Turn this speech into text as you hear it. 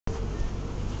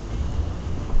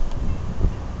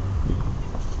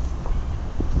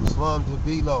Slums of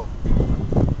Beelow.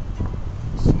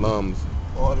 Slums.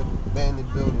 All the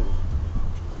abandoned buildings.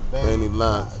 Abandoned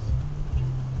lots.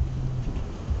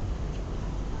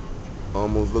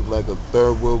 Almost look like a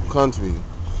third world country.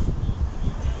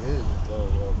 It is a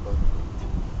third world country.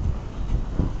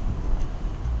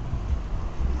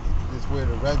 This is where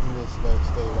the residents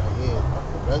stay right here.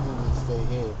 The residents stay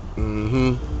here.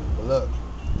 Mm-hmm. But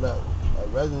look, a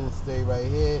resident stay right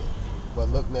here, but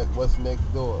look what's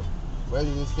next door.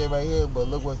 Residents stay right here, but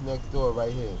look what's next door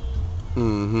right here.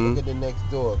 Mm-hmm. Look at the next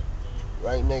door,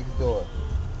 right next door.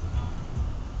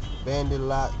 Abandoned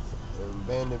lots and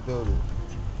abandoned buildings.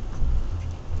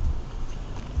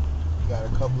 Got a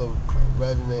couple of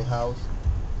resident house.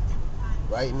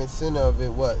 Right in the center of it,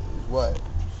 what?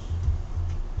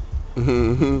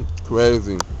 Mm-hmm.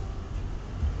 Crazy.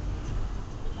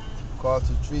 Across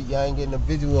the street, y'all ain't getting a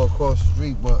visual across the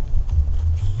street, but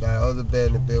got other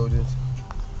abandoned buildings.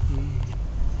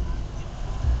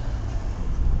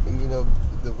 And you know,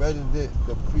 the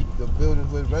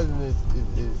buildings with residents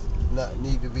is not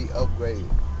need to be upgraded.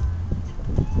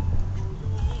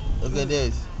 Look at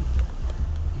this.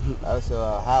 That's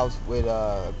a house with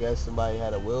I guess somebody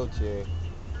had a wheelchair.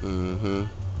 Mm-hmm.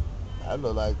 That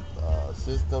look like a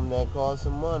system that costs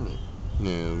some money,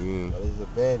 Yeah. but it's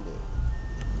abandoned.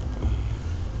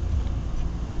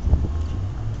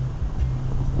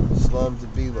 Slums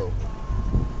of Beelow.